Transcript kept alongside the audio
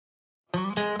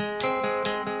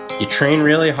You train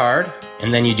really hard,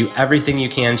 and then you do everything you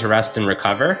can to rest and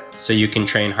recover so you can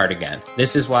train hard again.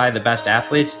 This is why the best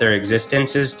athletes, their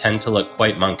existences tend to look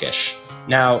quite monkish.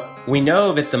 Now, we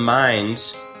know that the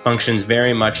mind functions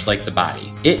very much like the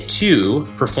body. It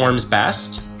too performs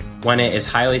best when it is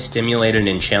highly stimulated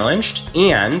and challenged,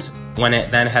 and when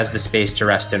it then has the space to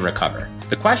rest and recover.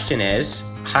 The question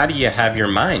is, how do you have your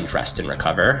mind rest and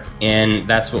recover? And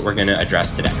that's what we're going to address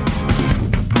today.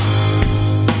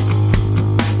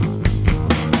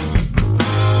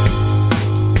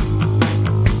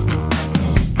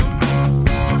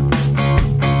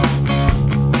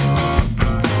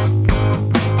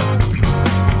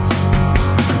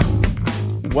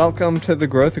 Welcome to the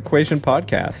Growth Equation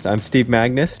Podcast. I'm Steve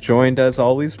Magnus, joined as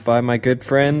always by my good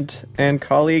friend and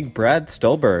colleague, Brad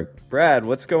Stulberg. Brad,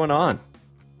 what's going on?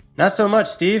 Not so much,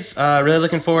 Steve. Really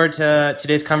looking forward to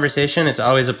today's conversation. It's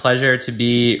always a pleasure to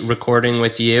be recording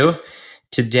with you.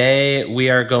 Today,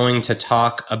 we are going to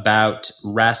talk about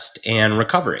rest and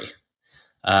recovery.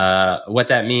 What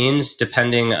that means,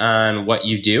 depending on what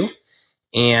you do,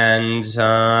 and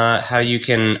how you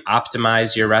can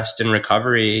optimize your rest and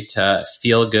recovery to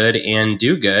feel good and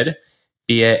do good,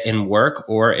 be it in work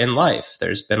or in life.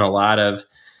 There's been a lot of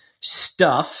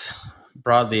stuff,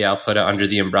 broadly I'll put it under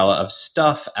the umbrella of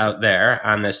stuff out there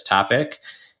on this topic,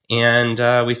 and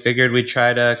we figured we'd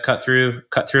try to cut through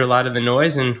a lot of the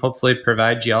noise and hopefully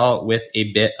provide y'all with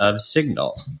a bit of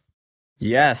signal.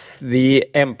 Yes, the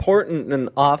important and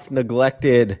oft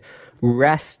neglected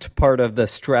rest part of the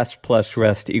stress plus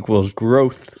rest equals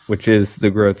growth, which is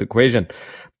the growth equation.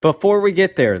 Before we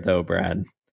get there, though, Brad,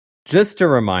 just a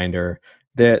reminder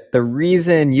that the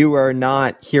reason you are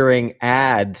not hearing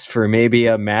ads for maybe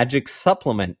a magic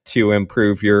supplement to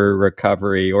improve your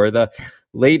recovery or the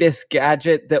latest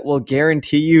gadget that will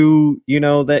guarantee you,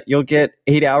 that you'll get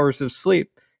 8 hours of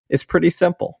sleep is pretty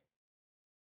simple.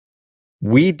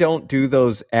 We don't do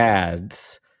those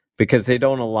ads because they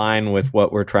don't align with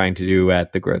what we're trying to do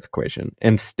at the Growth Equation.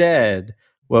 Instead,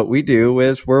 what we do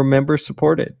is we're member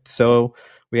supported. So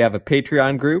we have a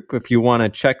Patreon group. If you want to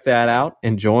check that out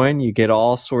and join, you get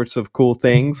all sorts of cool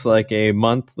things like a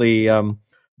monthly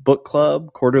book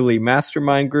club, quarterly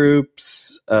mastermind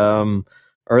groups,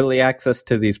 early access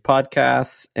to these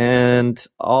podcasts, and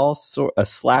a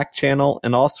Slack channel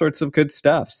and all sorts of good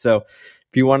stuff. So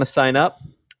if you want to sign up,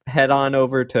 head on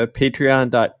over to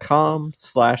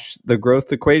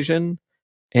patreon.com/thegrowthequation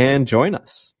and join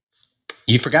us.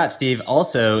 You forgot, Steve,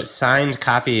 also signed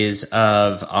copies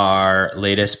of our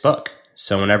latest book.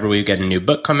 So whenever we get a new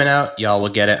book coming out, y'all will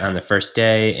get it on the first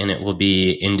day and it will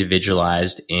be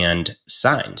individualized and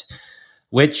signed,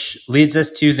 which leads us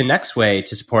to the next way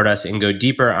to support us and go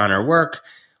deeper on our work,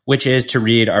 which is to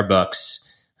read our books.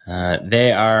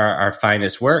 They are our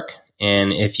finest work.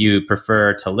 And if you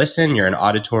prefer to listen, you're an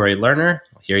auditory learner,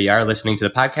 here you are listening to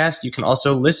the podcast. You can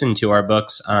also listen to our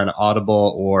books on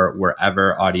Audible or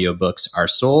wherever audiobooks are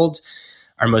sold.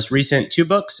 Our most recent 2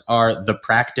 books are The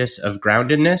Practice of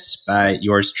Groundedness by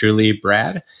yours truly,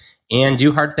 Brad, and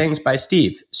Do Hard Things by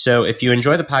Steve. So if you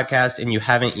enjoy the podcast and you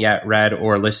haven't yet read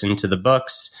or listened to the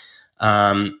books,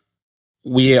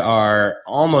 we are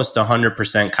almost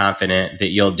 100% confident that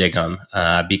you'll dig them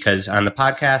because on the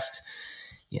podcast,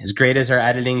 as great as our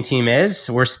editing team is,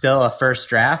 we're still a first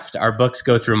draft. Our books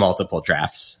go through multiple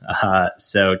drafts.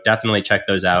 So definitely check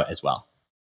those out as well.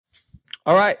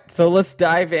 All right. So let's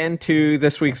dive into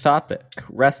this week's topic,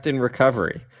 rest and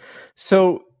recovery.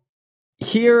 So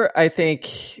here, I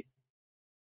think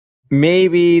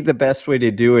maybe the best way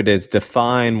to do it is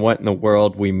define what in the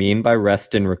world we mean by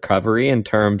rest and recovery in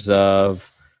terms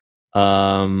of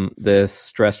this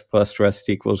stress plus rest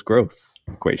equals growth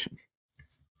equation.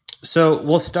 So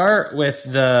we'll start with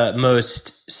the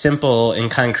most simple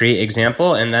and concrete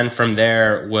example, and then from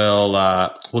there we'll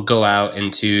go out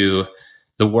into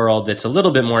the world that's a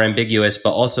little bit more ambiguous,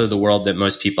 but also the world that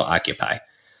most people occupy.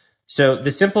 So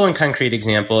the simple and concrete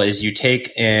example is you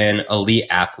take an elite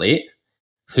athlete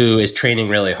who is training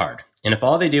really hard. And if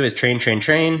all they do is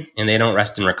train, and they don't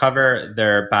rest and recover,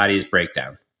 their bodies break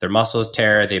down. Their muscles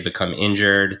tear, they become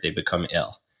injured, they become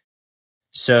ill.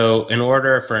 So in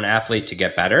order for an athlete to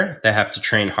get better, they have to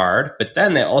train hard, but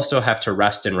then they also have to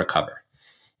rest and recover.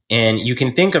 And you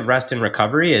can think of rest and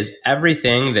recovery as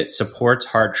everything that supports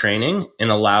hard training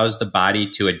and allows the body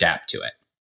to adapt to it.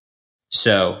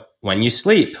 So when you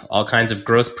sleep, all kinds of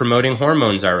growth promoting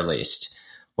hormones are released.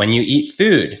 When you eat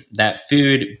food, that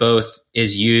food both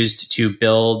is used to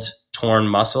build torn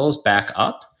muscles back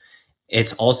up.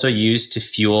 It's also used to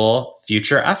fuel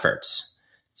future efforts.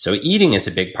 So eating is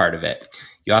a big part of it.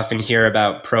 You often hear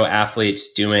about pro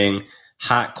athletes doing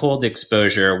hot cold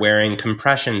exposure, wearing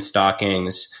compression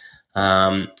stockings,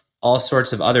 all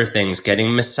sorts of other things,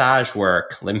 getting massage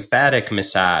work, lymphatic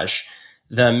massage.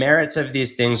 The merits of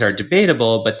these things are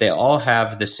debatable, but they all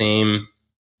have the same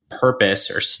purpose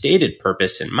or stated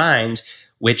purpose in mind,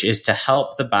 which is to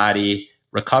help the body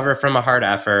recover from a hard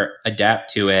effort,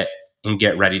 adapt to it, and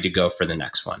get ready to go for the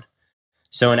next one.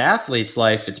 So in an athlete's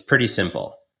life, it's pretty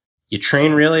simple. You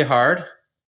train really hard,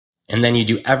 and then you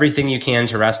do everything you can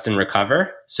to rest and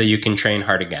recover so you can train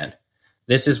hard again.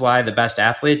 This is why the best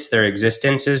athletes, their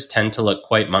existences tend to look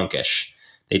quite monkish.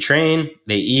 They train,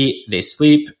 they eat, they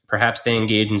sleep, perhaps they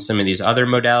engage in some of these other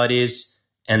modalities,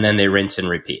 and then they rinse and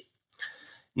repeat.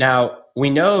 Now, we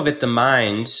know that the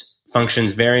mind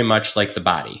functions very much like the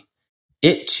body.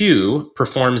 It too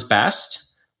performs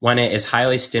best when it is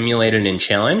highly stimulated and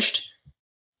challenged,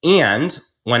 and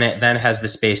when it then has the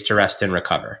space to rest and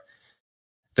recover.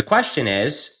 The question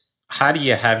is, how do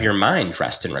you have your mind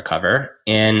rest and recover?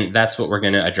 And that's what we're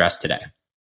going to address today.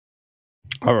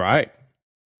 All right.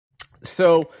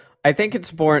 So I think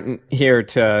it's important here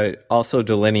to also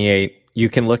delineate, you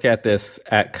can look at this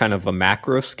at kind of a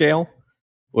macro scale,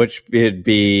 which would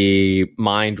be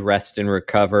mind rest and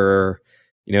recover,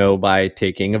 by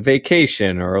taking a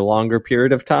vacation or a longer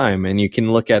period of time. And you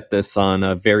can look at this on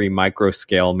a very micro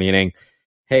scale, meaning,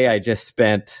 hey, I just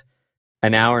spent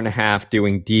an hour and a half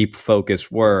doing deep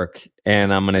focused work,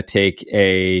 and I'm going to take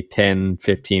a 10,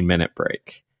 15-minute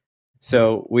break.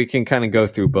 So we can kind of go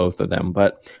through both of them.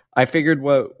 But I figured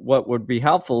what would be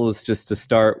helpful is just to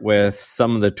start with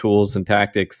some of the tools and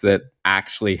tactics that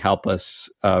actually help us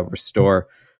restore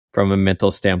from a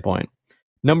mental standpoint.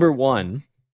 Number one,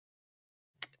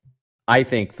 I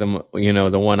think the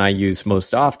one I use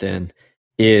most often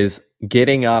is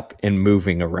getting up and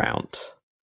moving around.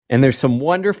 And there's some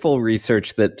wonderful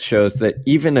research that shows that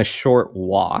even a short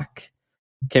walk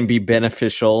can be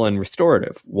beneficial and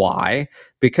restorative. Why?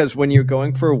 Because when you're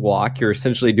going for a walk, you're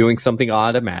essentially doing something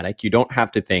automatic. You don't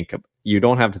have to think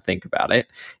about it.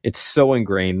 It's so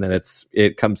ingrained that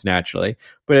it comes naturally,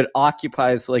 but it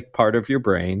occupies like part of your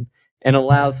brain and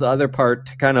allows the other part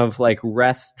to kind of like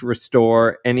rest,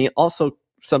 restore, and you also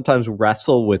sometimes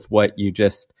wrestle with what you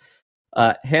just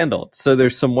handled. So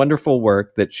there's some wonderful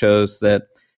work that shows that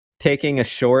taking a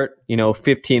short,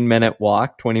 15-minute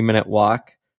walk, 20-minute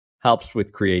walk helps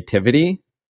with creativity.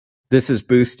 This is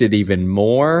boosted even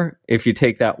more if you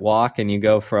take that walk and you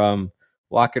go from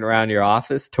walking around your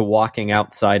office to walking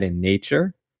outside in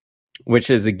nature, which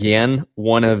is, again,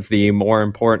 one of the more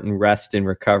important rest and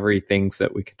recovery things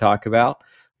that we could talk about.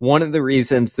 One of the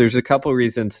reasons, there's a couple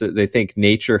reasons that they think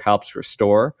nature helps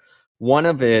restore. One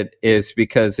of it is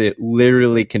because it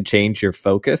literally can change your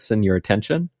focus and your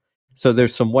attention. So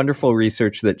there's some wonderful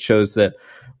research that shows that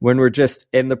when we're just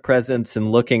in the presence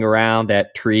and looking around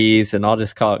at trees, and I'll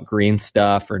just call it green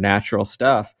stuff or natural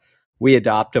stuff, we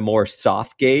adopt a more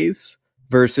soft gaze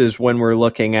versus when we're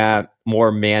looking at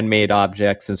more man-made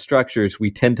objects and structures,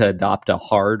 we tend to adopt a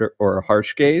hard or a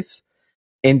harsh gaze.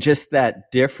 And just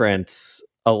that difference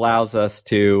allows us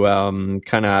to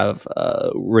kind of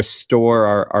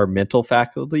restore our mental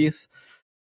faculties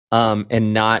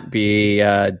and not be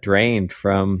drained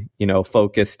from,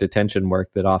 focused attention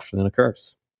work that often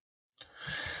occurs.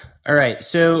 All right.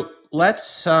 So let's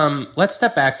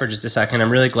step back for just a second.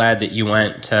 I'm really glad that you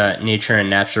went to nature and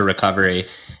natural recovery.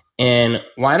 And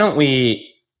why don't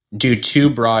we do two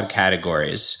broad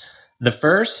categories? The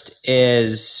first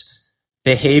is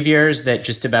behaviors that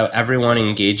just about everyone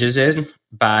engages in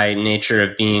by nature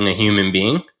of being a human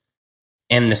being.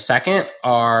 And the second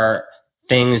are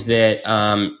things that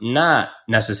not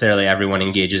necessarily everyone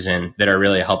engages in that are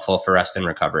really helpful for rest and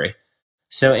recovery.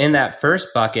 So in that first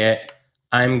bucket,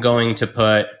 I'm going to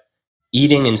put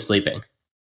eating and sleeping.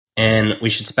 And we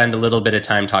should spend a little bit of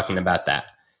time talking about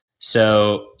that.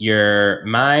 So your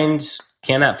mind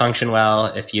cannot function well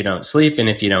if you don't sleep and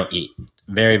if you don't eat.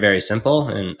 Very, very simple.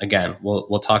 And again,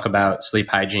 we'll talk about sleep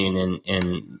hygiene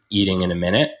and eating in a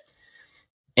minute.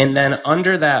 And then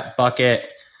under that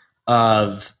bucket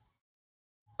of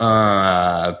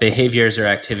behaviors or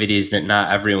activities that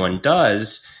not everyone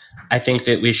does, I think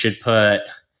that we should put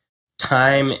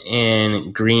time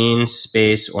in green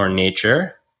space or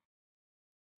nature,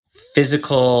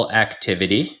 physical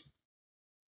activity,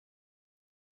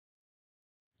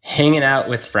 hanging out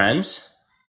with friends,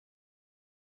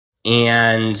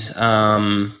 and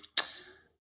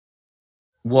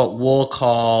what we'll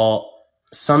call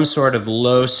some sort of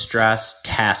low stress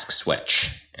task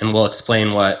switch. And we'll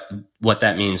explain what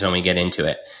that means when we get into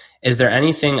it. Is there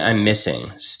anything I'm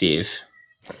missing, Steve?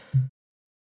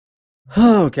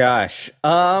 Oh, gosh.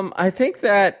 I think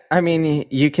that,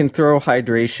 you can throw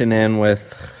hydration in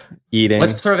with eating.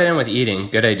 Let's throw it in with eating.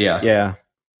 Good idea. Yeah.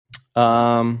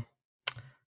 No,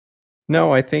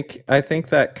 I think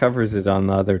that covers it on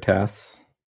the other tasks.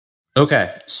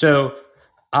 Okay, so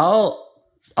I'll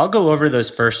go over those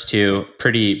first two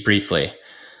pretty briefly,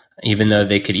 even though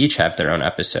they could each have their own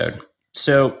episode.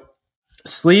 So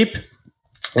sleep,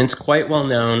 it's quite well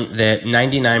known that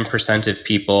 99% of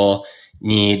people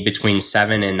need between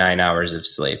 7 and 9 hours of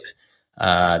sleep.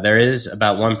 There is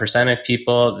about 1% of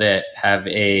people that have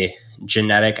a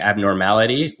genetic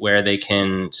abnormality where they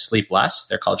can sleep less.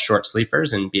 They're called short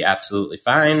sleepers and be absolutely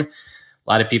fine. A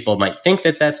lot of people might think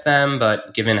that that's them,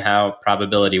 but given how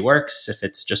probability works, if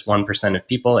it's just 1% of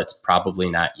people, it's probably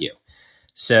not you.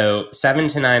 So 7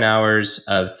 to 9 hours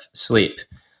of sleep.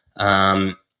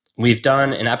 We've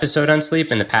done an episode on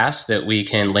sleep in the past that we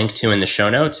can link to in the show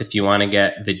notes if you want to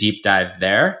get the deep dive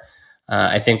there.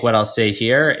 I think what I'll say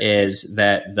here is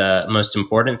that the most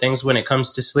important things when it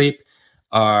comes to sleep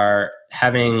are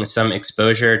having some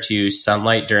exposure to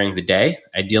sunlight during the day,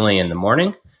 ideally in the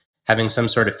morning, having some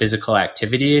sort of physical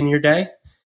activity in your day,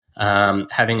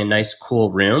 having a nice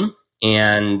cool room,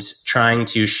 and trying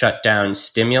to shut down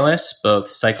stimulus, both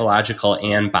psychological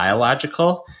and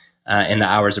biological, in the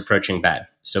hours approaching bed.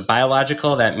 So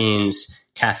biological, that means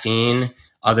caffeine,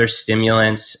 other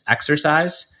stimulants,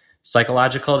 exercise.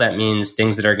 Psychological, that means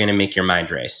things that are going to make your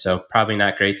mind race. So probably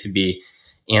not great to be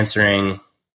answering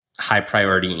high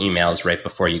priority emails right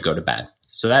before you go to bed.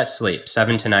 So that's sleep,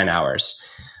 7 to 9 hours.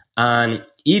 On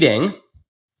eating,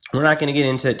 we're not going to get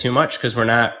into it too much because we're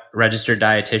not registered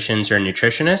dietitians or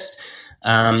nutritionists,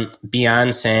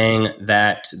 beyond saying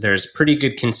that there's pretty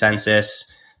good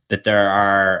consensus that there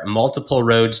are multiple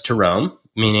roads to Rome,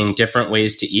 meaning different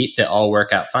ways to eat that all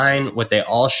work out fine. What they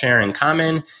all share in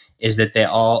common is that they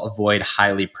all avoid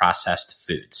highly processed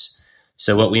foods.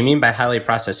 So what we mean by highly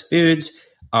processed foods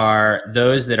are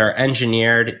those that are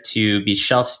engineered to be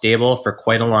shelf stable for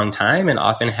quite a long time and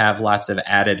often have lots of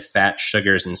added fat,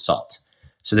 sugars, and salt.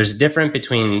 So there's a difference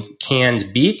between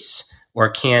canned beets or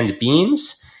canned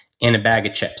beans and a bag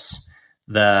of chips.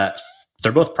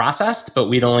 They're both processed, but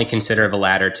we'd only consider the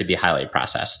latter to be highly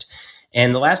processed.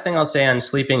 And the last thing I'll say on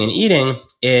sleeping and eating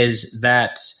is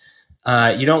that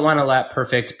you don't want to let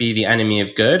perfect be the enemy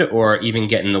of good or even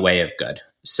get in the way of good.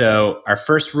 So our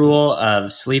first rule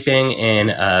of sleeping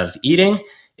and of eating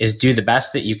is do the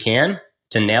best that you can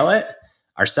to nail it.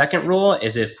 Our second rule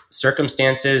is if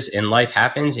circumstances in life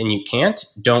happens and you can't,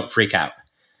 don't freak out.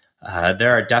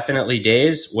 There are definitely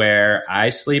days where I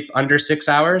sleep under 6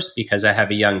 hours because I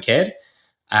have a young kid.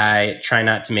 I try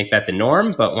not to make that the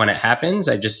norm, but when it happens,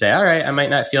 I just say, all right, I might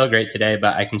not feel great today,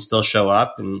 but I can still show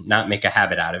up and not make a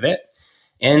habit out of it.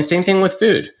 And same thing with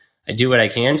food. I do what I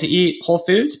can to eat whole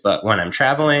foods, but when I'm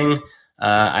traveling,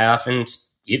 I often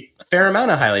eat a fair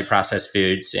amount of highly processed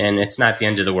foods, and it's not the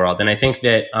end of the world. And I think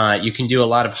that you can do a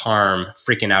lot of harm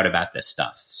freaking out about this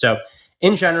stuff. So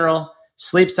in general,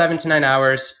 sleep 7 to 9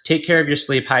 hours, take care of your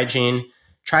sleep hygiene,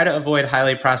 try to avoid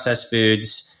highly processed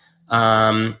foods.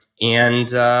 And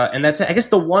that's it. I guess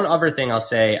the one other thing I'll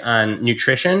say on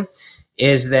nutrition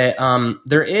is that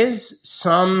there is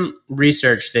some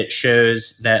research that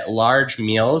shows that large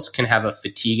meals can have a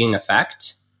fatiguing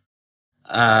effect.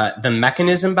 The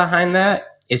mechanism behind that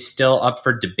is still up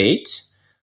for debate.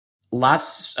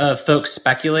 Lots of folks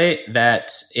speculate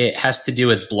that it has to do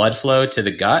with blood flow to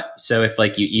the gut. So if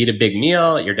like you eat a big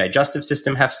meal, your digestive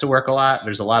system has to work a lot.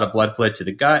 There's a lot of blood flow to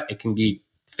the gut. It can be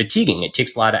fatiguing. It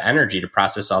takes a lot of energy to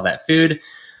process all that food.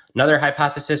 Another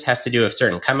hypothesis has to do with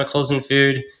certain chemicals in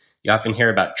food. You often hear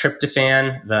about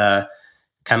tryptophan, the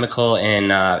chemical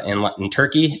in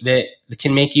turkey that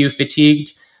can make you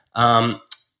fatigued.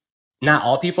 Not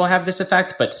all people have this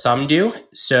effect, but some do.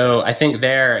 So I think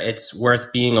there it's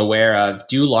worth being aware of,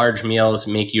 do large meals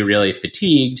make you really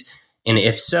fatigued? And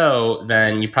if so,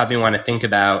 then you probably want to think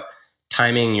about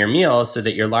timing your meals so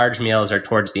that your large meals are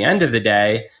towards the end of the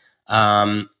day.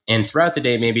 And throughout the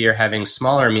day, maybe you're having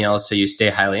smaller meals so you stay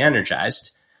highly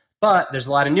energized. But there's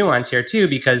a lot of nuance here too,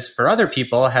 because for other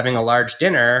people, having a large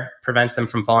dinner prevents them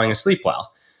from falling asleep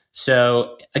well.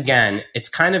 So again, it's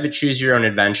kind of a choose your own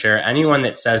adventure. Anyone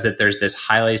that says that there's this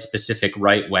highly specific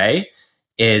right way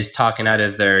is talking out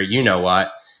of their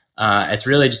you-know-what. It's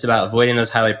really just about avoiding those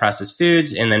highly processed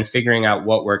foods and then figuring out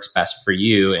what works best for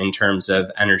you in terms of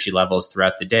energy levels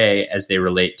throughout the day as they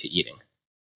relate to eating.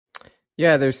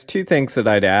 Yeah, there's two things that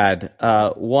I'd add.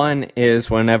 One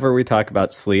is whenever we talk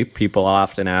about sleep, people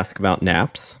often ask about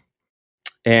naps.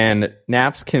 And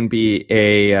naps can be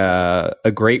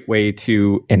a great way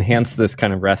to enhance this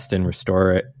kind of rest and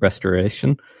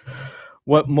restoration.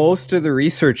 What most of the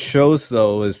research shows,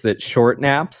 though, is that short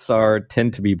naps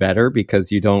tend to be better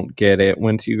because you don't get it.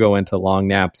 Once you go into long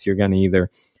naps, you're going to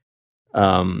either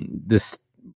this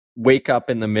wake up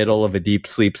in the middle of a deep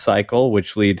sleep cycle,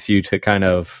 which leads you to kind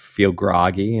of feel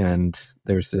groggy. And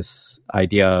there's this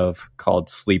idea called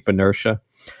sleep inertia,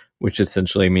 which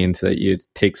essentially means that it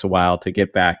takes a while to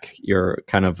get back your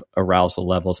kind of arousal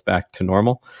levels back to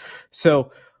normal.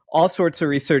 So all sorts of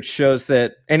research shows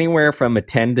that anywhere from a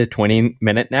 10 to 20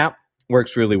 minute nap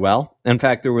works really well. In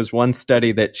fact, there was one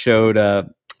study that showed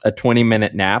a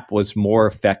 20-minute nap was more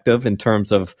effective in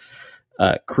terms of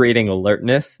creating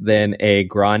alertness than a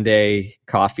grande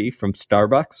coffee from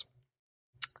Starbucks.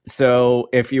 So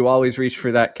if you always reach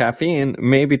for that caffeine,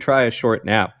 maybe try a short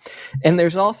nap. And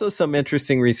there's also some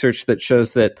interesting research that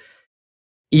shows that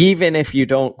even if you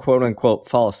don't, quote unquote,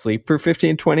 fall asleep for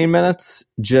 15, 20 minutes,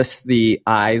 just the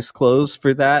eyes closed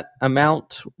for that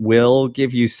amount will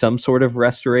give you some sort of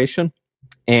restoration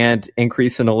and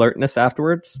increase in alertness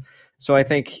afterwards. So I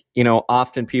think,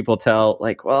 often people tell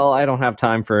like, well, I don't have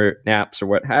time for naps or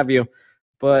what have you.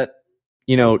 But,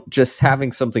 just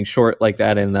having something short like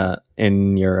that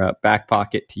in your back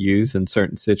pocket to use in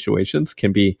certain situations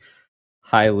can be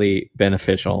highly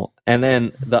beneficial. And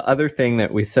then the other thing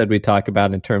that we said we talk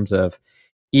about in terms of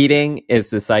eating is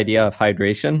this idea of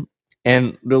hydration.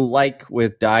 And like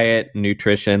with diet,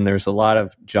 nutrition, there's a lot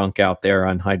of junk out there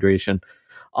on hydration.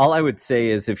 All I would say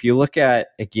is if you look at,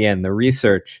 again, the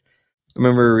research, I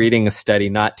remember reading a study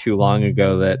not too long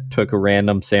ago that took a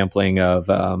random sampling of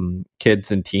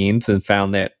kids and teens and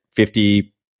found that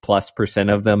 50+%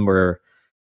 of them were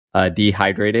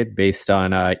dehydrated based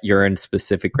on a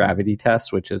urine-specific gravity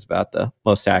test, which is about the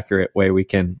most accurate way we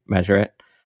can measure it.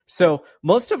 So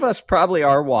most of us probably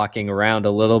are walking around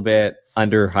a little bit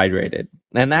underhydrated,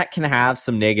 and that can have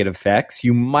some negative effects.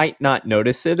 You might not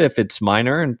notice it if it's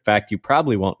minor. In fact, you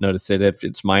probably won't notice it if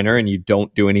it's minor and you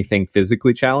don't do anything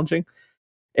physically challenging.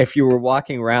 If you were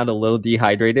walking around a little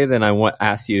dehydrated and I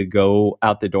asked you to go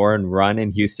out the door and run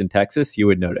in Houston, Texas, you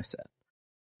would notice it.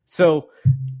 So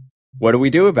what do we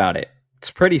do about it?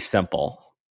 It's pretty simple.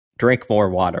 Drink more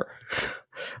water.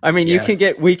 I mean,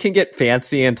 we can get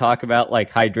fancy and talk about like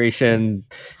hydration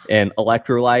and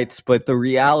electrolytes, but the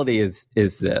reality is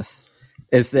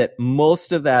that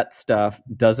most of that stuff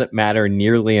doesn't matter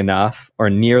nearly enough or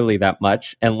nearly that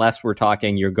much unless we're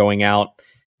talking you're going out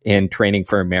and training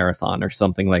for a marathon or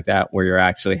something like that, where you're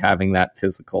actually having that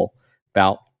physical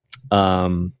bout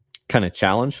kind of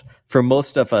challenge. For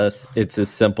most of us, it's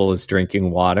as simple as drinking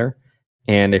water.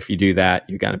 And if you do that,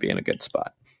 you're going to be in a good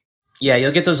spot. Yeah,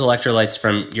 you'll get those electrolytes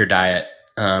from your diet,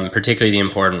 particularly the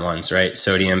important ones, right?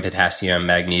 Sodium, potassium,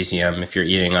 magnesium, if you're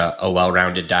eating a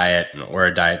well-rounded diet or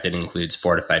a diet that includes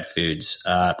fortified foods.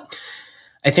 I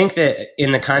think that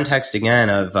in the context, again,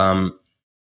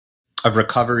 of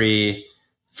recovery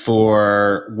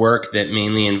for work that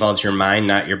mainly involves your mind,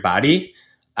 not your body,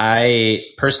 I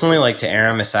personally like to err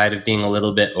on the side of being a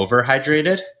little bit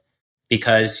overhydrated,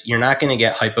 because you're not going to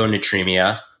get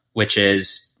hyponatremia, which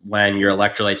is when your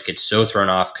electrolytes get so thrown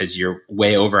off because you're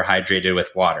way overhydrated with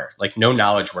water. Like no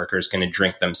knowledge worker is going to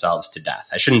drink themselves to death.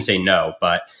 I shouldn't say no,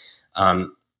 but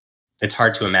it's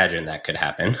hard to imagine that could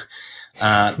happen.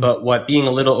 But what being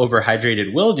a little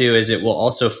overhydrated will do is it will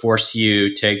also force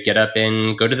you to get up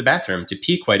and go to the bathroom, to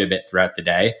pee quite a bit throughout the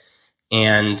day.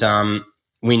 And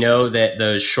we know that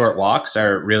those short walks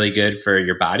are really good for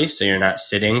your body, so you're not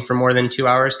sitting for more than 2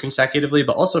 hours consecutively,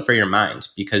 but also for your mind,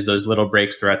 because those little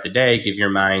breaks throughout the day give your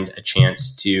mind a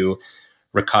chance to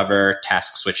recover,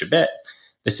 task switch a bit.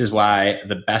 This is why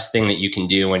the best thing that you can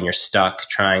do when you're stuck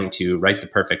trying to write the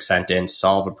perfect sentence,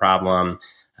 solve a problem,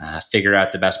 figure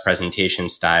out the best presentation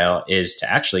style is to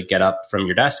actually get up from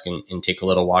your desk and take a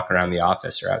little walk around the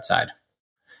office or outside.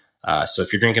 So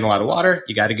if you're drinking a lot of water,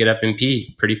 you got to get up and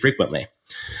pee pretty frequently.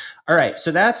 All right, so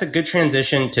that's a good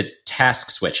transition to task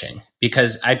switching,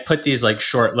 because I put these like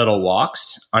short little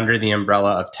walks under the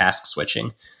umbrella of task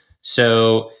switching.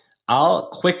 So I'll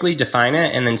quickly define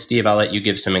it, and then Steve, I'll let you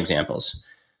give some examples.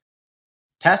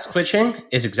 Task switching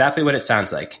is exactly what it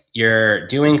sounds like. You're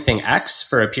doing thing X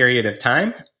for a period of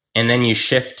time, and then you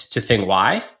shift to thing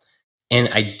Y. And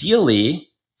ideally,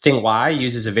 thing Y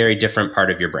uses a very different part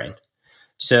of your brain.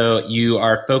 So you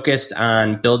are focused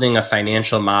on building a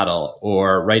financial model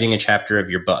or writing a chapter of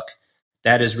your book.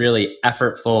 That is really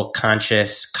effortful,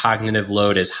 conscious, cognitive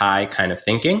load is high kind of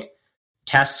thinking.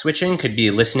 Task switching could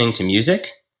be listening to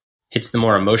music, hits the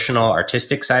more emotional,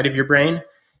 artistic side of your brain.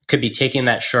 Could be taking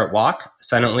that short walk.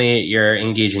 Suddenly you're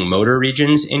engaging motor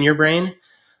regions in your brain.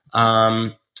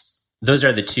 Those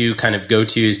are the two kind of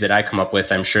go-tos that I come up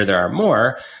with. I'm sure there are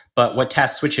more, but what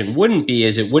task switching wouldn't be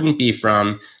is it wouldn't be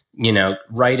from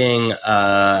writing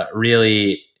a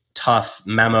really tough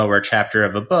memo or chapter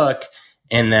of a book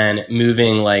and then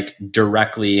moving like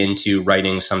directly into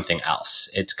writing something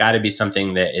else. It's got to be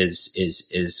something that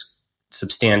is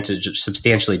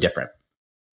substantially different.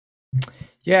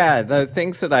 Yeah, the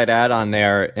things that I'd add on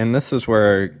there, and this is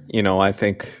where, I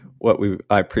think what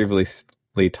I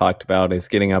previously talked about is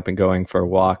getting up and going for a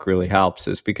walk really helps,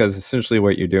 is because essentially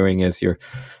what you're doing is you're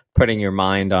putting your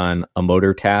mind on a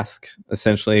motor task,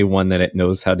 essentially one that it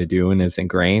knows how to do and is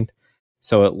ingrained.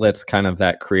 So it lets kind of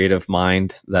that creative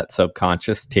mind, that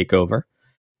subconscious, take over.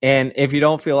 And if you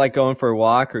don't feel like going for a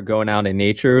walk or going out in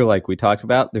nature, like we talked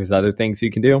about, there's other things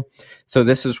you can do. So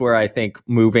this is where I think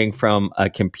moving from a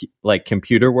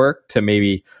computer work to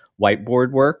maybe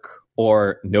whiteboard work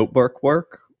or notebook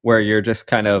work, where you're just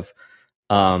kind of,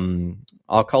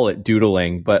 I'll call it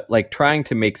doodling, but like trying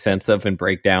to make sense of and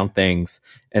break down things,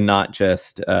 and not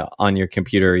just on your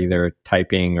computer, either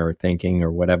typing or thinking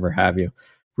or whatever have you,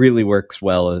 really works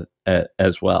well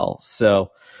as well.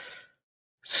 So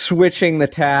switching the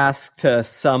task to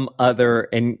some other,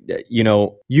 and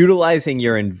utilizing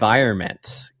your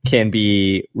environment can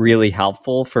be really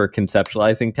helpful for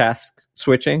conceptualizing task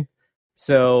switching.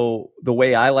 So the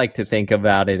way I like to think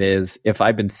about it is, if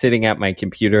I've been sitting at my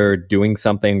computer doing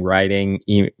something, writing,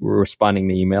 responding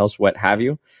to emails, what have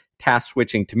you, task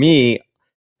switching to me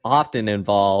often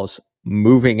involves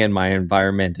moving in my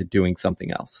environment and doing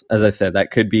something else. As I said,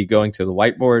 that could be going to the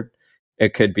whiteboard.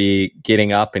 It could be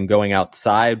getting up and going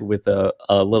outside with a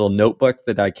little notebook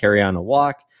that I carry on a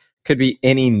walk. Could be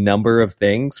any number of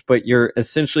things, but you're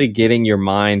essentially getting your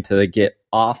mind to get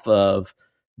off of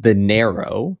the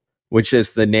narrow, which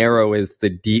is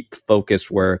the deep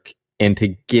focus work, and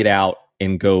to get out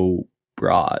and go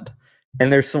broad.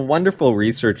 And there's some wonderful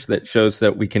research that shows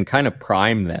that we can kind of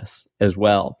prime this as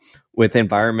well with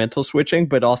environmental switching,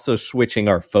 but also switching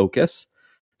our focus.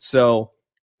 So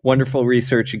wonderful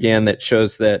research again that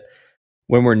shows that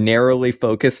when we're narrowly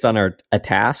focused on a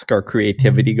task, our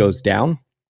creativity goes down,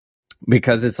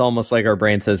 because it's almost like our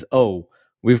brain says, oh,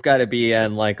 we've got to be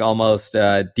in like almost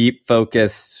a deep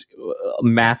focused,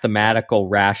 mathematical,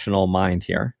 rational mind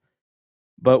here.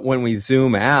 But when we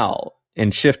zoom out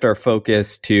and shift our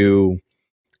focus to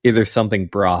either something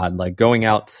broad, like going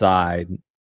outside,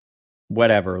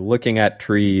 whatever, looking at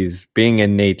trees, being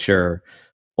in nature,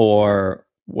 or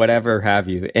whatever have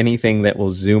you, anything that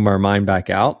will zoom our mind back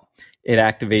out, it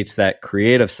activates that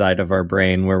creative side of our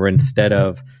brain, where instead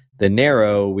of the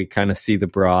narrow, we kind of see the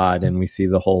broad and we see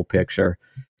the whole picture.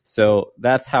 So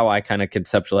that's how I kind of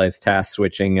conceptualize task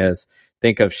switching, is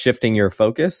think of shifting your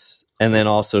focus and then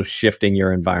also shifting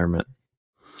your environment.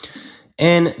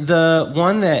 And the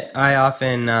one that I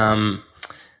often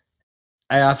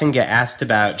get asked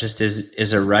about, just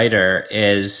as a writer,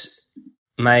 is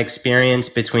my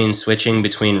experience switching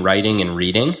between writing and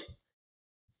reading.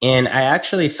 And I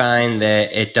actually find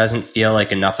that it doesn't feel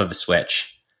like enough of a switch.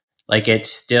 Like it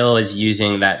still is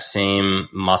using that same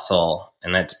muscle,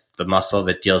 and that's the muscle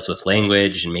that deals with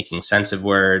language and making sense of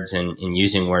words and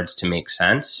using words to make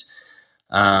sense.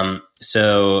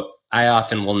 So I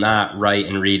often will not write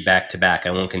and read back to back.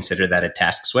 I won't consider that a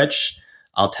task switch.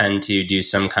 I'll tend to do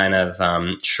some kind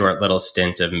of short little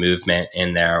stint of movement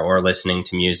in there, or listening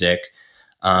to music,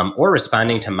 or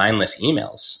responding to mindless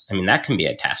emails. I mean, that can be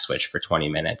a task switch for 20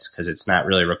 minutes because it's not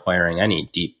really requiring any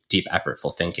deep,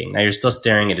 effortful thinking. Now, you're still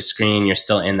staring at a screen. You're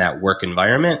still in that work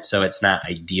environment, so it's not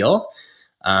ideal,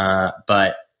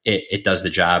 but it does the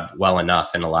job well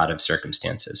enough in a lot of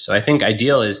circumstances. So I think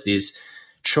ideal is these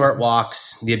short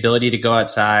walks, the ability to go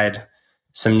outside,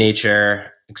 some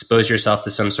nature, expose yourself to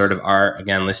some sort of art.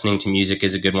 Again, listening to music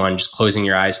is a good one. Just closing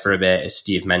your eyes for a bit, as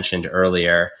Steve mentioned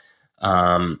earlier.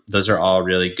 Those are all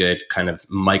really good kind of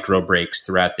micro breaks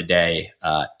throughout the day,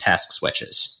 task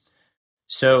switches.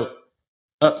 So,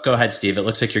 go ahead, Steve. It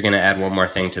looks like you're going to add one more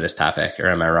thing to this topic, or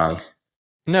am I wrong?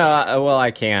 No, well, I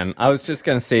can. I was just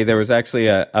going to say there was actually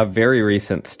a very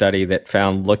recent study that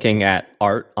found looking at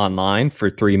art online for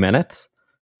 3 minutes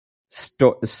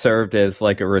served as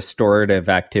like a restorative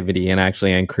activity and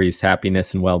actually increased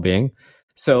happiness and well-being.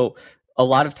 So a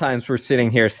lot of times we're sitting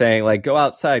here saying like, go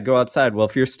outside. Well,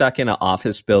 if you're stuck in an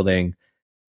office building,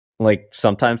 like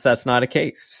sometimes that's not a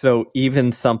case. So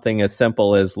even something as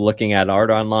simple as looking at art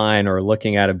online or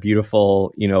looking at a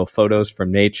beautiful, photos from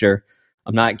nature.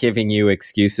 I'm not giving you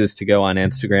excuses to go on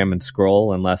Instagram and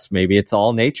scroll unless maybe it's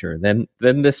all nature. Then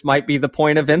this might be the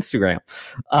point of Instagram.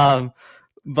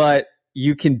 But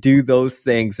you can do those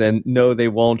things, and no, they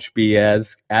won't be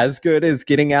as good as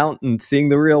getting out and seeing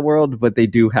the real world, but they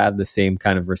do have the same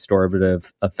kind of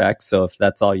restorative effect. So if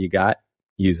that's all you got,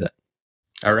 use it.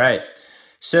 All right.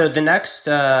 So the next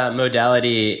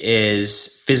modality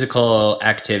is physical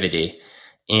activity.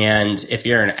 And if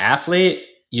you're an athlete,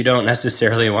 you don't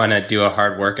necessarily want to do a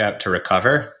hard workout to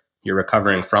recover. You're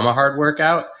recovering from a hard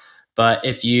workout. But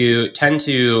if you tend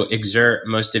to exert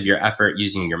most of your effort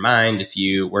using your mind, if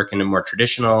you work in a more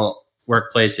traditional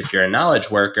workplace, if you're a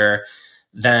knowledge worker,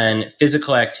 then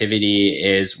physical activity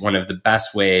is one of the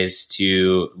best ways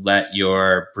to let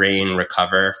your brain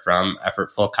recover from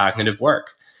effortful cognitive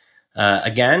work.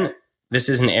 Again, this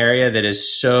is an area that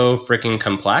is so freaking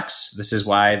complex. This is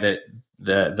why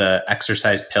the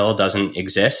exercise pill doesn't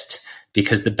exist,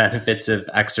 because the benefits of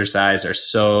exercise are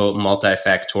so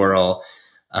multifactorial.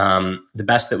 The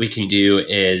best that we can do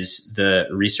is the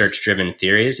research-driven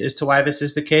theories as to why this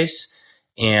is the case.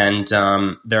 And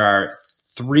there are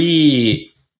three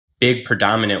big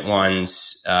predominant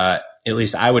ones. At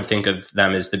least I would think of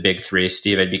them as the big three.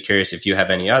 Steve, I'd be curious if you have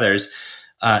any others.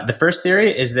 The first theory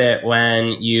is that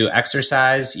when you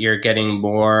exercise, you're getting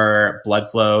more blood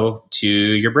flow to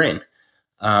your brain.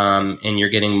 And you're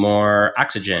getting more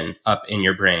oxygen up in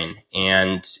your brain.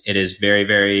 And it is very,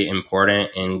 very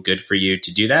important and good for you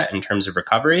to do that in terms of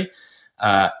recovery.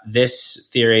 This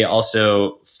theory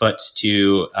also foots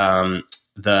to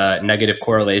the negative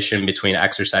correlation between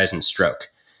exercise and stroke.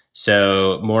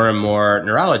 So more and more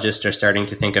neurologists are starting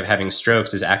to think of having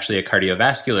strokes as actually a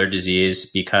cardiovascular disease,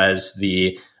 because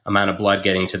the amount of blood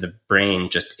getting to the brain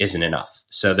just isn't enough.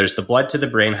 So there's the blood to the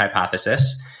brain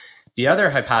hypothesis. The other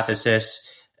hypothesis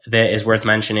that is worth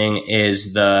mentioning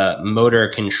is the motor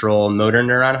control motor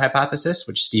neuron hypothesis,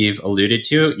 which Steve alluded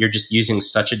to. You're just using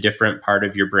such a different part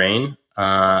of your brain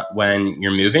when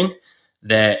you're moving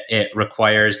that it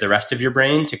requires the rest of your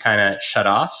brain to kind of shut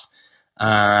off.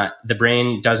 The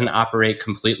brain doesn't operate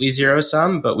completely zero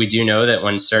sum, but we do know that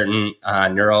when certain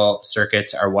neural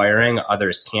circuits are wiring,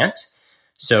 others can't.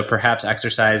 So perhaps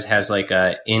exercise has like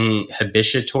a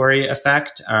inhibitory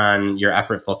effect on your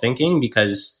effortful thinking,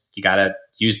 because you got to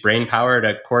use brain power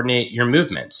to coordinate your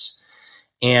movements.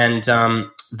 And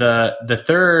the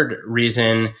third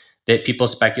reason that people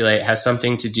speculate has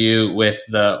something to do with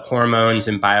the hormones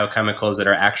and biochemicals that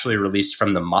are actually released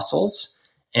from the muscles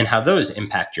and how those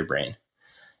impact your brain.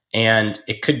 And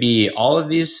it could be all of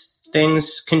these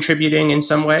things contributing in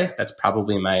some way. That's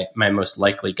probably my most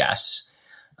likely guess.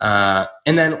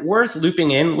 And then worth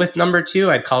looping in with number two,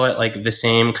 I'd call it like the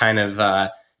same kind of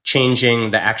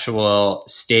changing the actual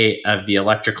state of the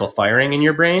electrical firing in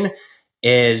your brain,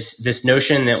 is this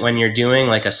notion that when you're doing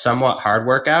like a somewhat hard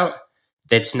workout,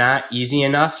 that's not easy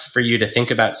enough for you to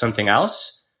think about something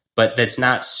else, but that's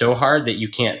not so hard that you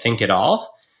can't think at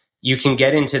all. You can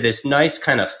get into this nice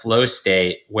kind of flow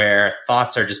state where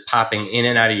thoughts are just popping in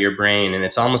and out of your brain. And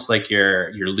it's almost like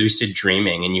you're lucid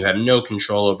dreaming and you have no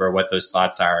control over what those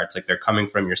thoughts are. It's like they're coming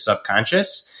from your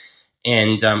subconscious.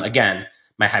 And again,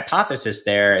 my hypothesis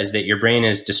there is that your brain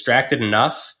is distracted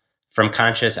enough from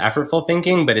conscious, effortful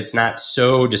thinking, but it's not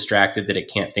so distracted that it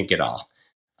can't think at all.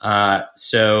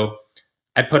 So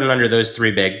I put it under those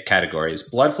three big categories: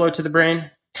 blood flow to the brain,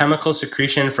 chemical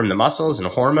secretion from the muscles and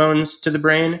hormones to the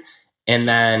brain, and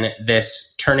then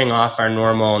this turning off our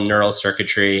normal neural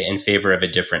circuitry in favor of a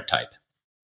different type.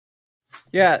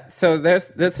 Yeah, so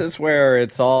this is where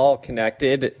it's all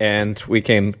connected and we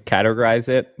can categorize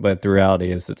it, but the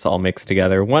reality is it's all mixed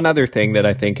together. One other thing that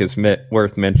I think is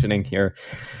worth mentioning here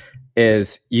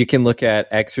is you can look at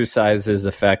exercise's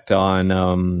effect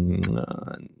on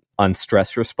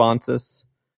stress responses.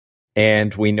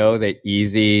 And we know that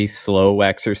easy, slow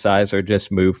exercise or just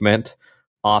movement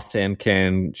often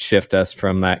can shift us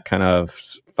from that kind of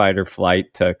fight or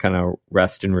flight to kind of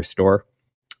rest and restore.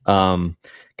 Kind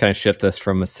of shift us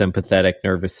from a sympathetic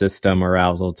nervous system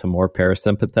arousal to more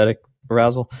parasympathetic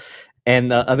arousal.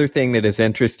 And the other thing that is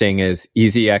interesting is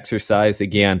easy exercise.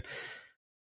 Again,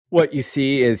 what you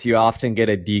see is you often get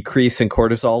a decrease in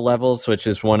cortisol levels, which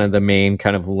is one of the main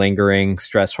kind of lingering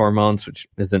stress hormones, which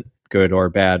isn't good or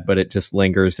bad, but it just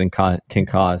lingers and can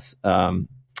cause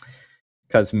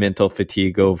mental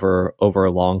fatigue over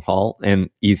a long haul. And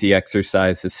easy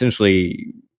exercise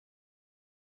essentially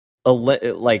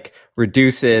like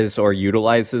reduces or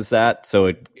utilizes that, so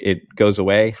it goes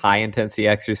away. High intensity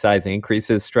exercise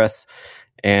increases stress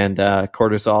and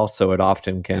cortisol, so it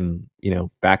often can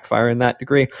backfire in that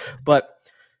degree. But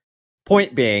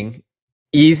point being,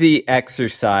 easy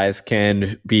exercise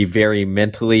can be very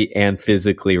mentally and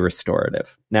physically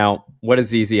restorative. Now, what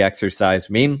does easy exercise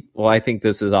mean? Well, I think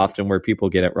this is often where people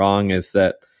get it wrong, is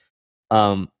that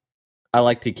I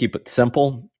like to keep it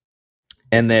simple,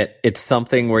 and that it's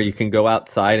something where you can go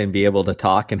outside and be able to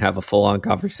talk and have a full-on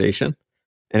conversation.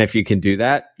 And if you can do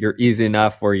that, you're easy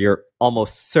enough where you're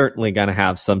almost certainly going to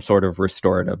have some sort of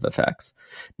restorative effects.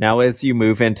 Now, as you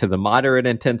move into the moderate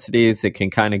intensities, it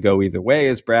can kind of go either way.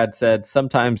 As Brad said,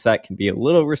 sometimes that can be a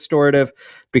little restorative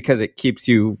because it keeps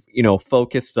you,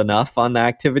 focused enough on the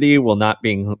activity while not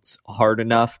being hard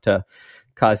enough to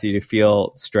cause you to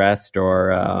feel stressed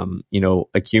or,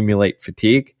 accumulate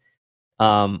fatigue.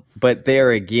 But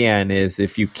there again is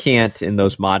if you can't in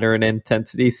those moderate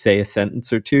intensities say a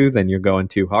sentence or two, then you're going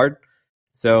too hard.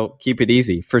 So keep it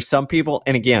easy. For some people,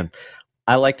 and again,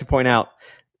 I like to point out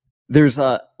there's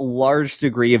a large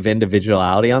degree of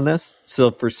individuality on this.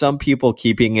 So for some people,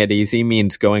 keeping it easy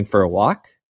means going for a walk.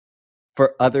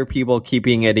 For other people,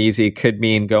 keeping it easy could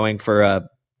mean going for a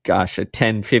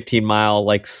 10, 15 mile,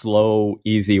 slow,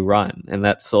 easy run. And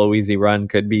that slow, easy run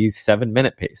could be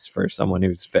 7-minute pace for someone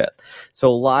who's fit. So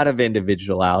a lot of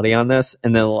individuality on this.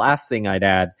 And then the last thing I'd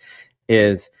add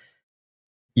is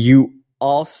you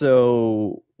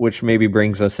also, which maybe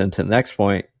brings us into the next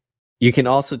point, you can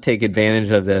also take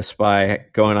advantage of this by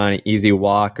going on an easy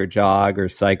walk or jog or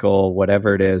cycle,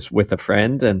 whatever it is, with a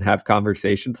friend and have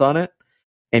conversations on it.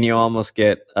 And you almost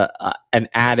get an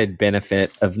added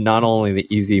benefit of not only the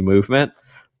easy movement,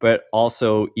 but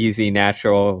also easy,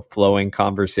 natural, flowing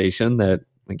conversation that,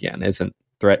 again, isn't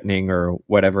threatening or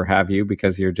whatever have you,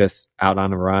 because you're just out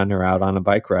on a run or out on a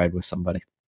bike ride with somebody.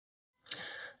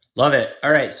 Love it.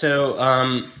 All right.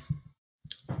 So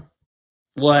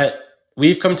what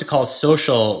we've come to call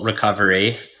social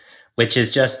recovery, which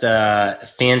is just a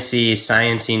fancy,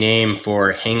 sciencey name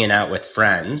for hanging out with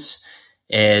friends,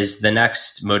 is the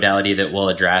next modality that we'll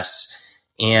address.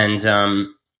 And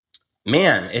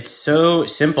man, it's so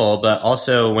simple, but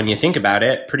also when you think about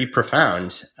it, pretty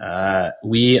profound.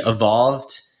 We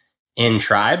evolved in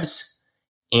tribes,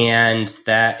 and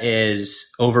that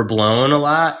is overblown a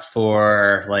lot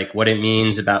for what it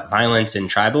means about violence and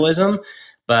tribalism.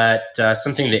 But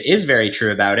something that is very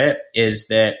true about it is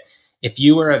that if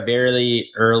you were a very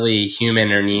early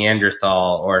human or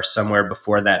Neanderthal or somewhere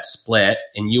before that split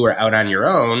and you were out on your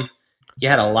own, you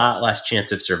had a lot less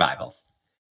chance of survival.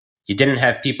 You didn't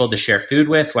have people to share food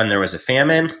with when there was a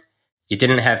famine. You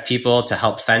didn't have people to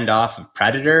help fend off of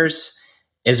predators.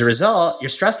 As a result, your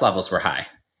stress levels were high.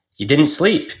 You didn't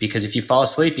sleep because if you fall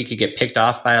asleep, you could get picked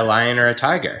off by a lion or a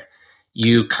tiger.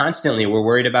 You constantly were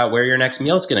worried about where your next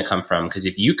meal is going to come from because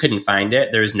if you couldn't find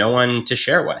it, there was no one to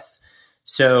share with.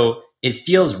 So it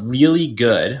feels really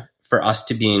good for us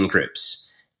to be in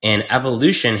groups. And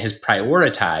evolution has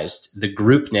prioritized the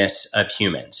groupness of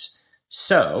humans.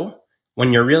 So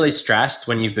when you're really stressed,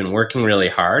 when you've been working really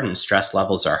hard and stress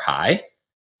levels are high,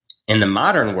 in the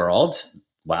modern world,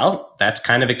 well, that's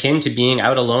kind of akin to being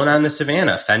out alone on the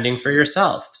savannah, fending for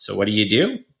yourself. So what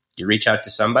do? You reach out to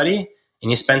somebody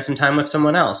and you spend some time with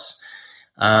someone else.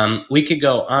 We could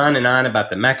go on and on about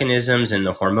the mechanisms and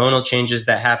the hormonal changes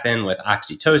that happen with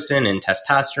oxytocin and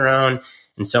testosterone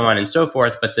and so on and so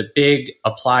forth. But the big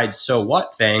applied so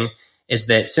what thing is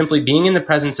that simply being in the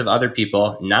presence of other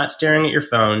people, not staring at your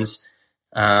phones,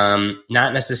 not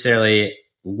necessarily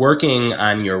working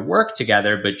on your work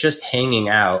together, but just hanging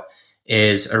out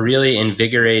is a really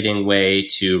invigorating way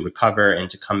to recover and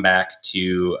to come back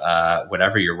to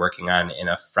whatever you're working on in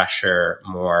a fresher,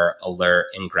 more alert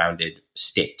and grounded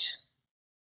state.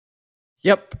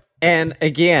 Yep. And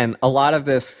again, a lot of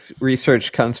this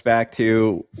research comes back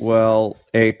to, well,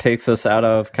 it takes us out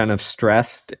of kind of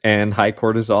stressed and high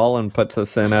cortisol and puts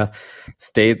us in a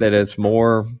state that is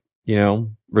more,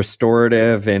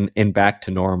 restorative and back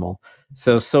to normal.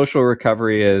 So social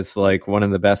recovery is one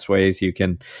of the best ways you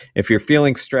can, if you're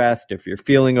feeling stressed, if you're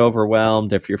feeling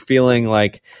overwhelmed, if you're feeling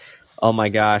oh my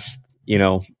gosh,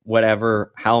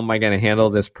 whatever, how am I going to handle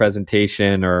this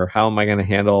presentation or how am I going to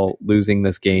handle losing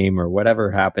this game or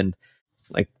whatever happened,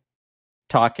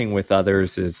 talking with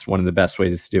others is one of the best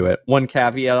ways to do it. One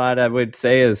caveat I would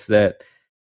say is that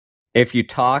if you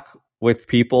talk with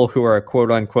people who are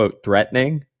quote unquote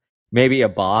threatening, maybe a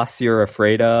boss you're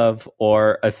afraid of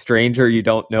or a stranger you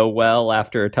don't know well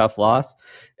after a tough loss,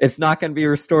 it's not going to be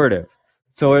restorative.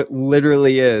 So it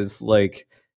literally is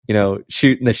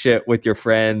shooting the shit with your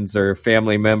friends or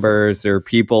family members or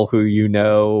people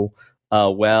who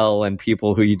well and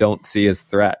people who you don't see as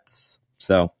threats.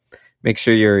 So make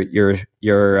sure you're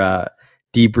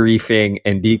debriefing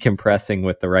and decompressing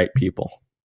with the right people.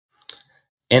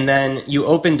 And then you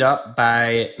opened up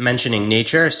by mentioning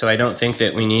nature. So I don't think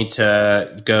that we need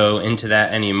to go into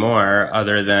that anymore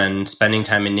other than spending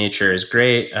time in nature is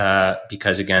great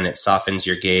because, again, it softens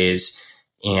your gaze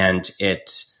and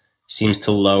it seems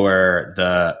to lower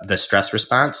the stress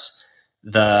response.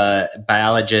 The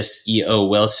biologist E.O.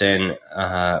 Wilson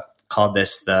called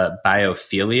this the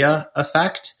biophilia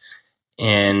effect.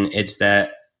 And it's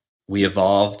that we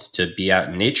evolved to be out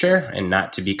in nature and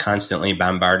not to be constantly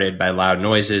bombarded by loud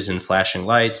noises and flashing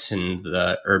lights and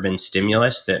the urban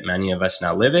stimulus that many of us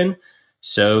now live in.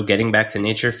 So getting back to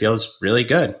nature feels really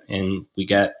good, and we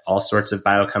get all sorts of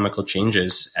biochemical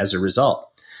changes as a result.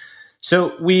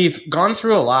 So we've gone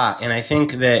through a lot, and I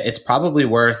think that it's probably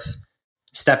worth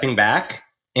stepping back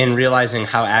and realizing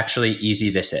how actually easy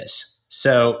this is.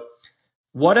 So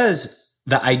what does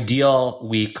the ideal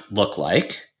week look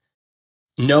like,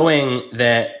 knowing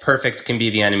that perfect can be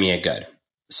the enemy of good?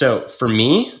 So for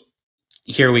me,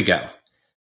 here we go.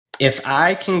 If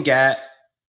I can get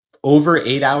over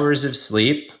 8 hours of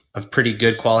sleep, of pretty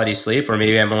good quality sleep, or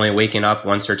maybe I'm only waking up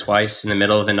once or twice in the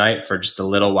middle of the night for just a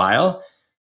little while,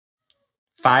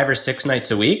 5 or 6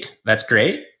 nights a week, that's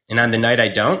great. And on the night I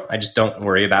just don't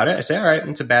worry about it. I say, all right,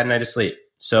 it's a bad night of sleep.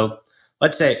 So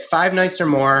let's say 5 nights or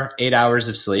more, 8 hours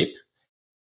of sleep.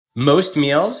 Most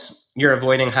meals, you're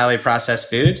avoiding highly processed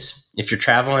foods. If you're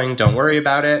traveling, don't worry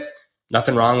about it.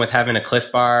 Nothing wrong with having a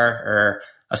Cliff Bar or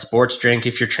a sports drink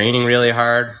if you're training really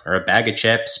hard, or a bag of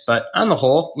chips. But on the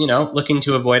whole, looking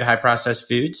to avoid high processed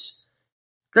foods,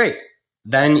 great.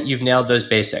 Then you've nailed those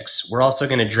basics. We're also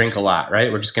going to drink a lot,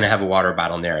 right? We're just going to have a water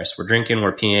bottle near us. We're drinking,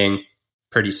 we're peeing,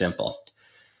 pretty simple.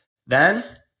 Then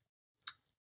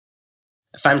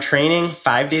if I'm training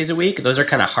 5 days a week, those are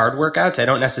kind of hard workouts. I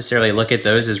don't necessarily look at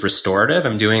those as restorative.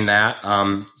 I'm doing that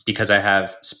because I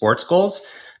have sports goals.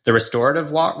 The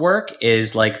restorative work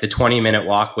is like the 20-minute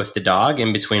walk with the dog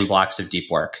in between blocks of deep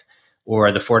work,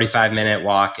 or the 45-minute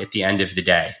walk at the end of the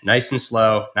day. Nice and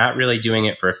slow, not really doing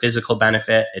it for a physical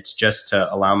benefit. It's just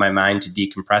to allow my mind to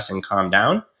decompress and calm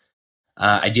down.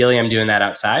 Ideally, I'm doing that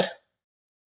outside.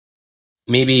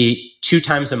 Maybe 2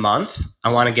 times a month, I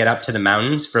want to get up to the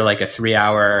mountains for like a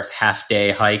 3-hour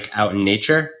half-day hike out in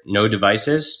nature. No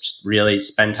devices, just really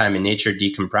spend time in nature,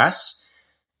 decompress.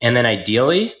 And then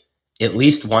ideally, at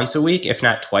least once a week, if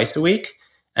not twice a week,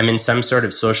 I'm in some sort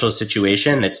of social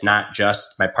situation that's not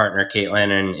just my partner,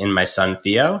 Caitlin, and my son,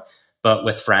 Theo, but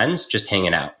with friends, just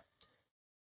hanging out.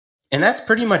 And that's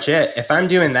pretty much it. If I'm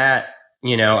doing that,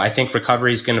 I think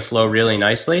recovery is going to flow really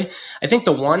nicely. I think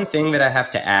the one thing that I have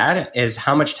to add is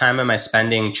how much time am I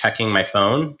spending checking my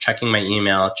phone, checking my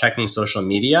email, checking social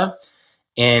media.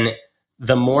 And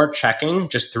the more checking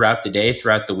just throughout the day,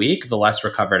 throughout the week, the less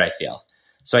recovered I feel.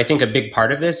 So I think a big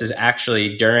part of this is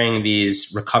actually during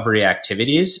these recovery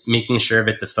activities, making sure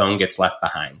that the phone gets left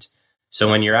behind. So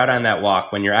when you're out on that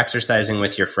walk, when you're exercising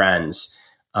with your friends,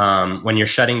 when you're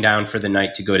shutting down for the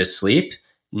night to go to sleep,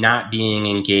 not being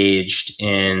engaged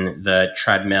in the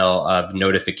treadmill of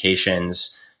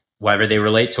notifications, whether they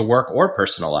relate to work or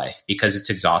personal life, because it's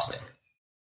exhausting.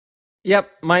 Yep,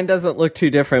 mine doesn't look too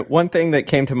different. One thing that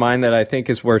came to mind that I think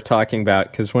is worth talking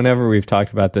about, because whenever we've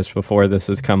talked about this before, this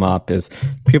has come up, is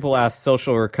people ask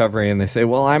social recovery and they say,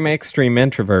 well, I'm an extreme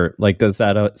introvert. Like, does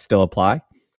that still apply?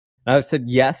 And I've said,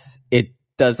 yes, it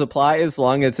does apply as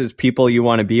long as it's people you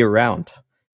want to be around.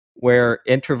 Where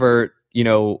introvert,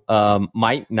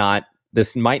 might not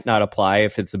apply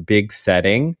if it's a big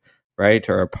setting, right?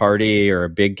 Or a party or a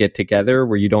big get together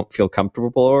where you don't feel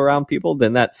comfortable around people,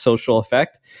 then that social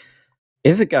effect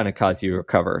isn't going to cause you to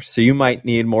recover. So you might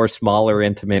need more smaller,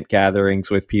 intimate gatherings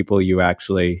with people you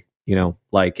actually,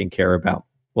 like and care about.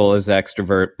 Well, as an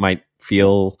extrovert might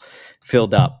feel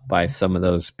filled up by some of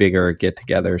those bigger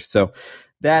get-togethers. So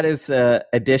that is an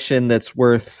addition that's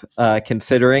worth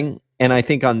considering. And I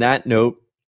think on that note,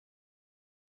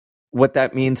 what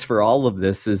that means for all of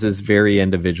this is very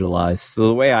individualized. So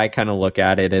the way I kind of look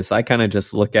at it is I kind of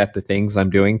just look at the things I'm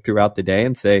doing throughout the day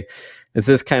and say, is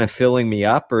this kind of filling me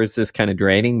up or is this kind of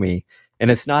draining me? And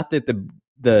it's not that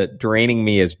the draining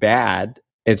me is bad.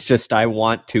 It's just I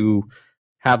want to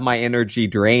have my energy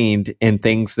drained in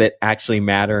things that actually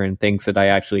matter and things that I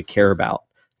actually care about.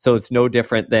 So it's no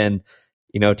different than,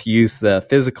 to use the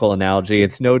physical analogy,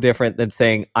 it's no different than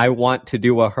saying, I want to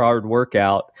do a hard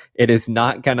workout. It is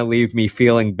not going to leave me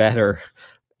feeling better.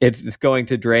 It's going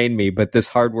to drain me, but this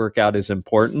hard workout is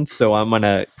important. So I'm going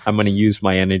to use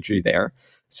my energy there.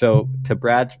 So to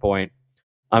Brad's point,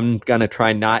 I'm going to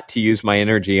try not to use my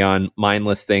energy on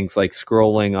mindless things like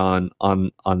scrolling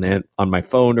on my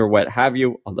phone or what have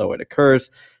you, although it occurs,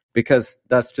 because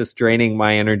that's just draining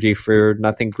my energy for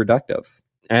nothing productive.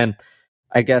 And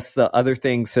I guess the other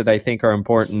things that I think are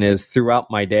important is throughout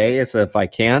my day, is if I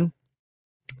can,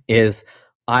 is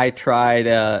I try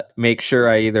to make sure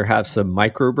I either have some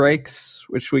micro breaks,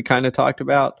 which we kind of talked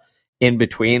about, in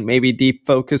between maybe deep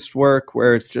focused work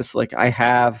where it's just like I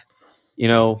have,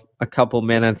 a couple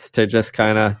minutes to just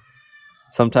kind of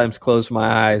sometimes close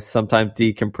my eyes, sometimes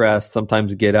decompress,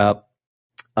 sometimes get up,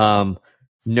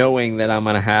 knowing that I'm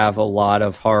going to have a lot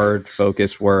of hard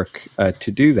focus work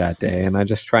to do that day. And I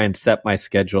just try and set my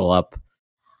schedule up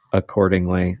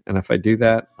accordingly. And if I do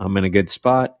that, I'm in a good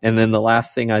spot. And then the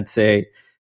last thing I'd say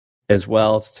as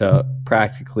well to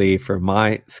practically for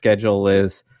my schedule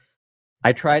is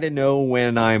I try to know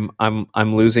when I'm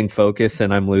losing focus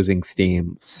and I'm losing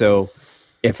steam. So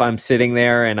if I'm sitting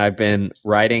there and I've been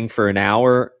writing for an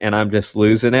hour and I'm just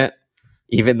losing it,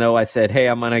 even though I said, hey,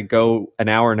 I'm going to go an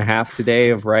hour and a half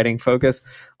today of writing focus,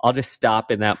 I'll just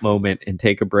stop in that moment and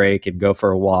take a break and go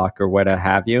for a walk or what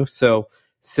have you. So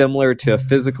similar to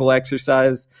physical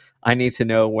exercise, I need to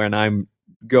know when I'm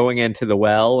going into the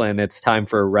well and it's time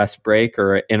for a rest break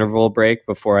or an interval break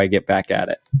before I get back at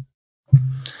it.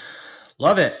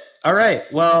 Love it. All right.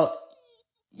 Well,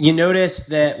 you notice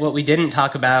that what we didn't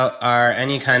talk about are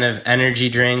any kind of energy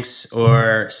drinks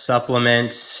or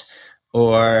supplements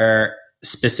or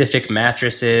specific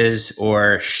mattresses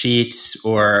or sheets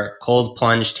or cold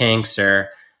plunge tanks or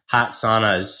hot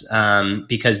saunas,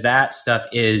 because that stuff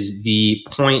is the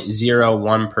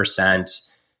 0.01%,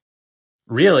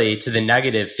 really to the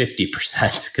negative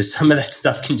 50%, because some of that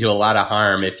stuff can do a lot of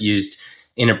harm if used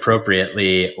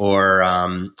inappropriately or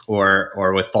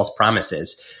with false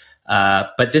promises.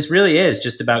 But this really is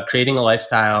just about creating a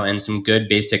lifestyle and some good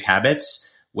basic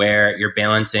habits where you're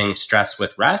balancing stress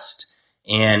with rest.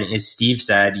 And as Steve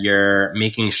said, you're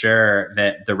making sure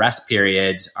that the rest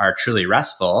periods are truly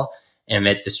restful and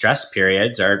that the stress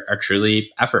periods are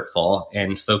truly effortful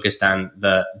and focused on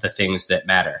the things that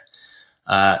matter.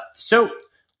 So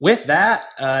with that,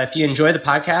 if you enjoy the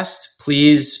podcast,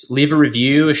 please leave a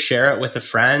review, share it with a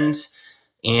friend.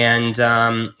 And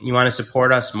you want to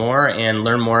support us more and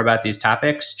learn more about these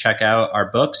topics, check out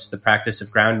our books, The Practice of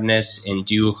Groundedness and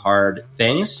Do Hard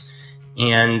Things.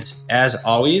 And as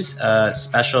always,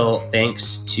 special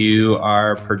thanks to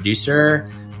our producer,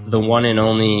 the one and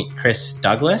only Chris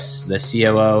Douglas, the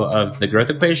COO of The Growth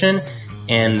Equation,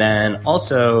 and then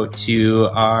also to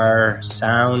our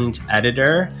sound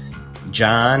editor,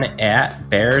 John at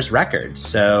Bears Records.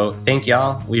 So thank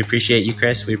y'all. We appreciate you,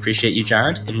 Chris. We appreciate you,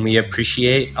 John. And we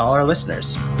appreciate all our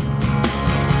listeners.